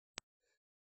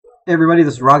Hey everybody,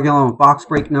 this is Rob Gillen with box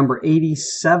break number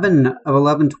 87 of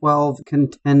 1112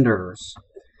 Contenders.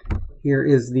 Here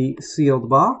is the sealed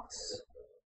box.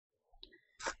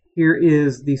 Here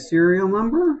is the serial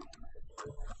number.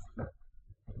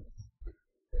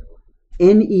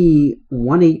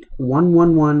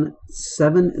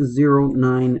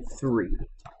 NE181117093.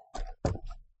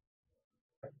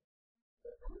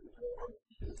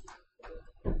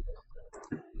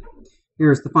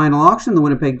 Here's the final auction, the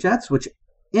Winnipeg Jets, which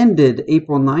ended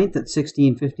April 9th at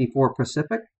 16:54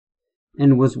 Pacific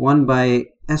and was won by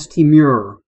St.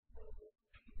 Muir.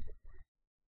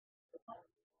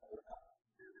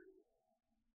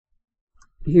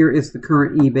 Here is the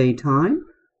current eBay time.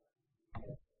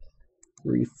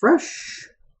 Refresh.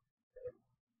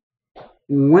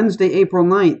 Wednesday, April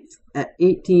 9th at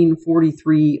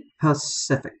 18:43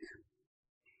 Pacific.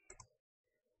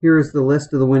 Here is the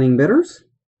list of the winning bidders.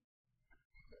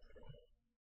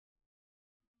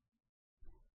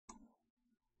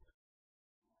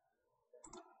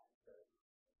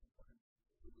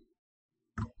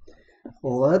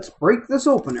 Let's break this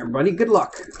open, everybody. Good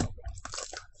luck.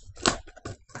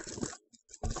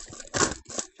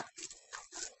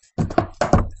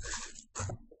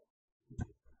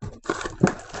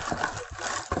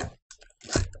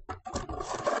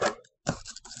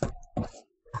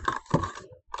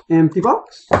 Empty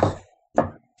box.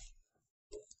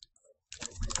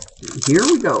 Here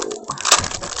we go.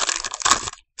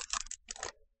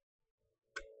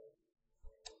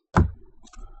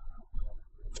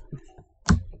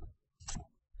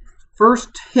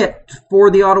 First hit for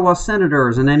the Ottawa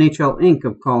Senators and NHL Inc.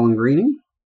 of Colin Greening.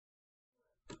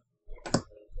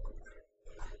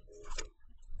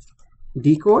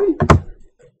 Decoy.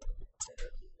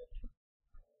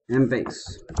 And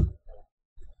base.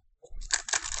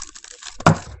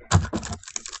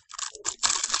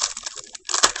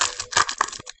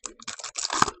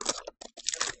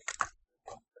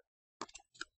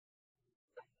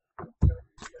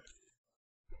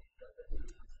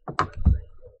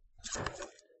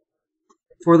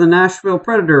 For the Nashville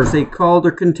Predators, a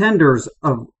Calder Contenders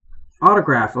of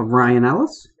autograph of Ryan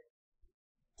Ellis.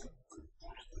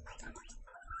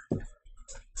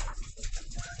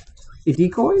 A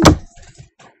decoy.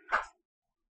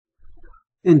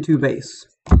 And two base.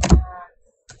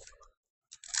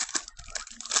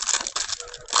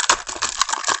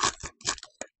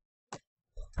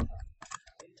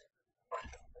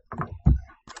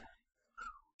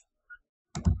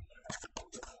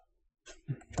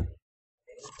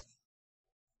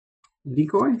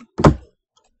 Decoy,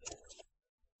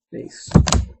 base.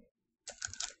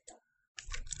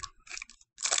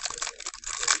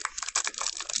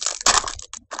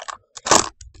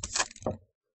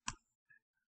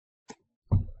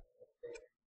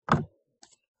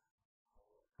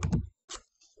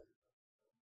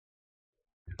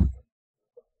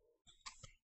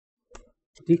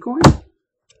 Decoy,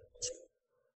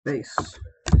 base.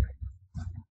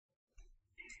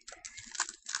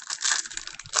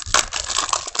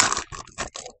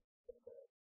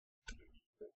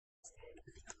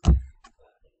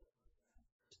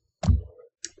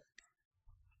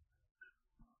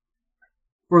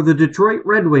 For the Detroit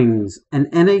Red Wings, an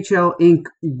NHL Inc.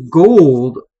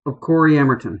 Gold of Corey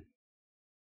Emerton.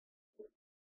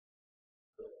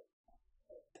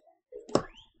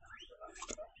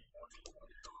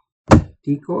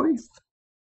 Decoy.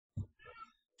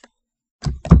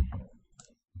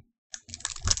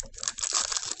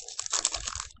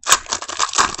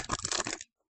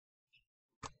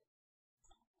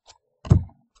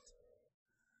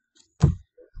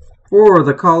 For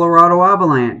the Colorado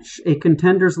Avalanche, a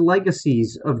Contenders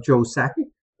Legacies of Joe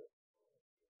Sakic.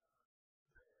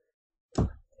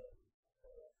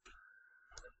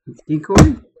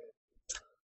 Decoy.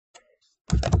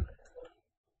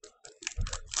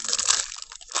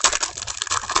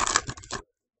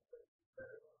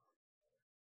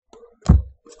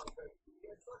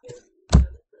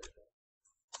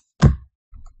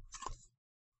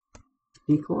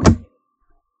 Decoy.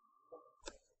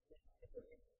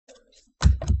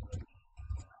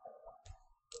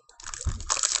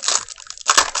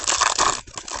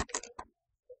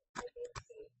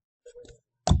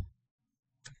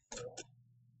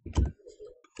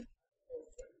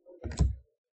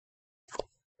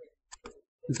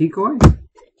 Decoy.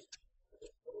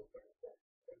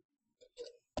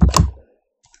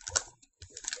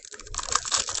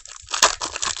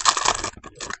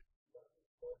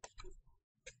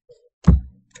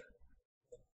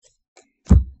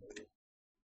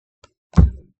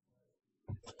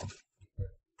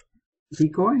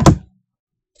 Decoy.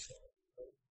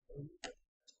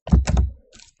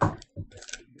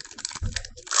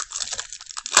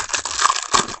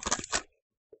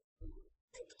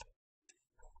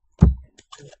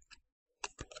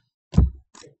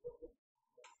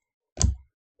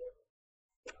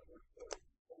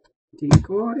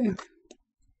 Decoy.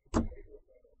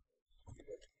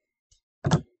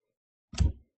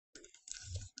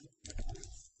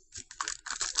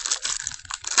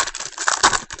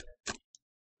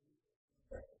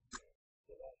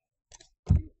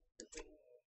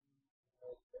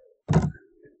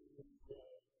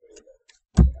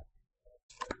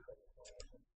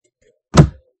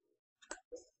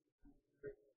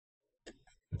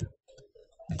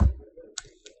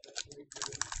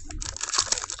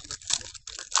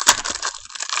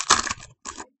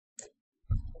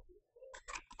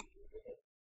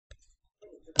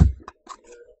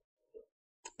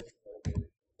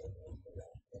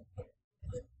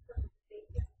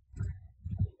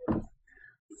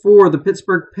 For the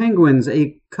Pittsburgh Penguins,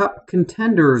 a Cup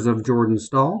Contenders of Jordan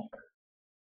Staal.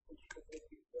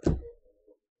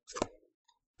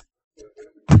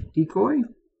 Decoy.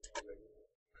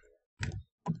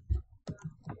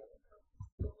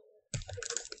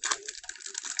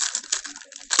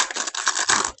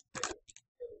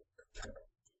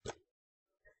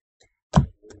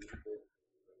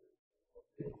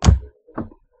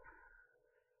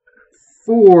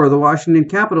 For the Washington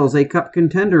Capitals, a Cup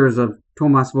Contenders of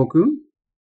Tomas Vokoun.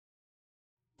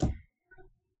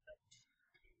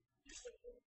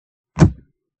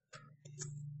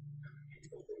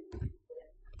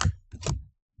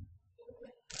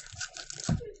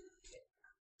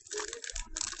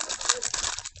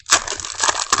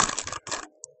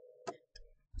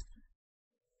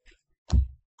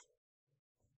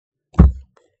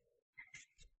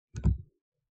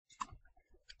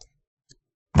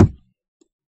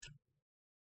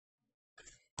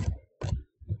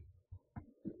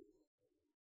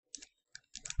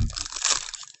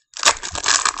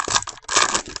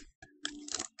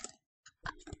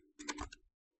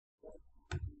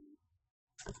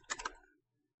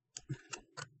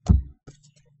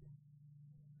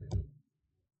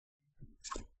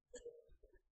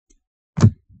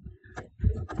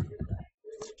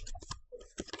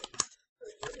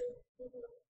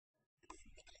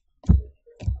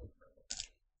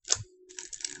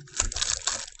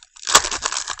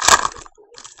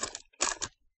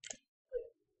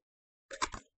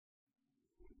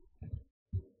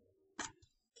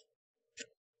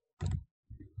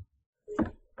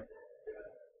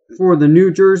 For the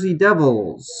New Jersey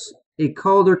Devils, a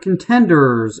Calder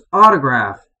Contenders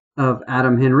autograph of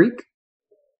Adam Henrique.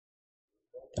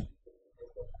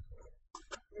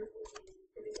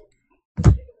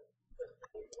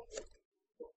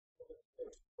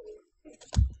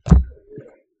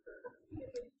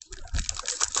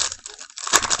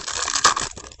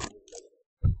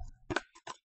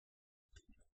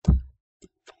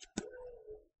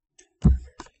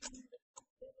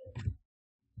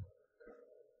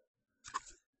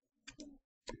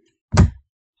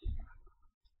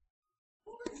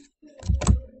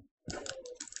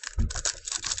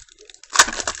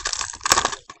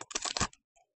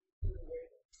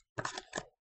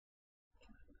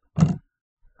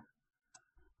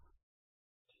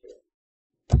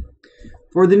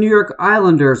 For the New York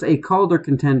Islanders, a Calder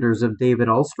Contenders of David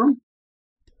Ahlstrom.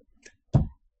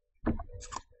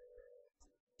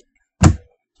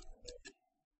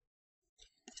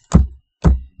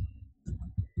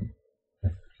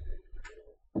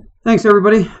 Thanks,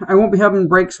 everybody. I won't be having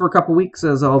breaks for a couple weeks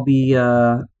as I'll be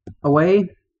away,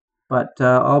 but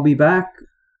I'll be back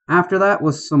after that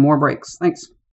with some more breaks. Thanks.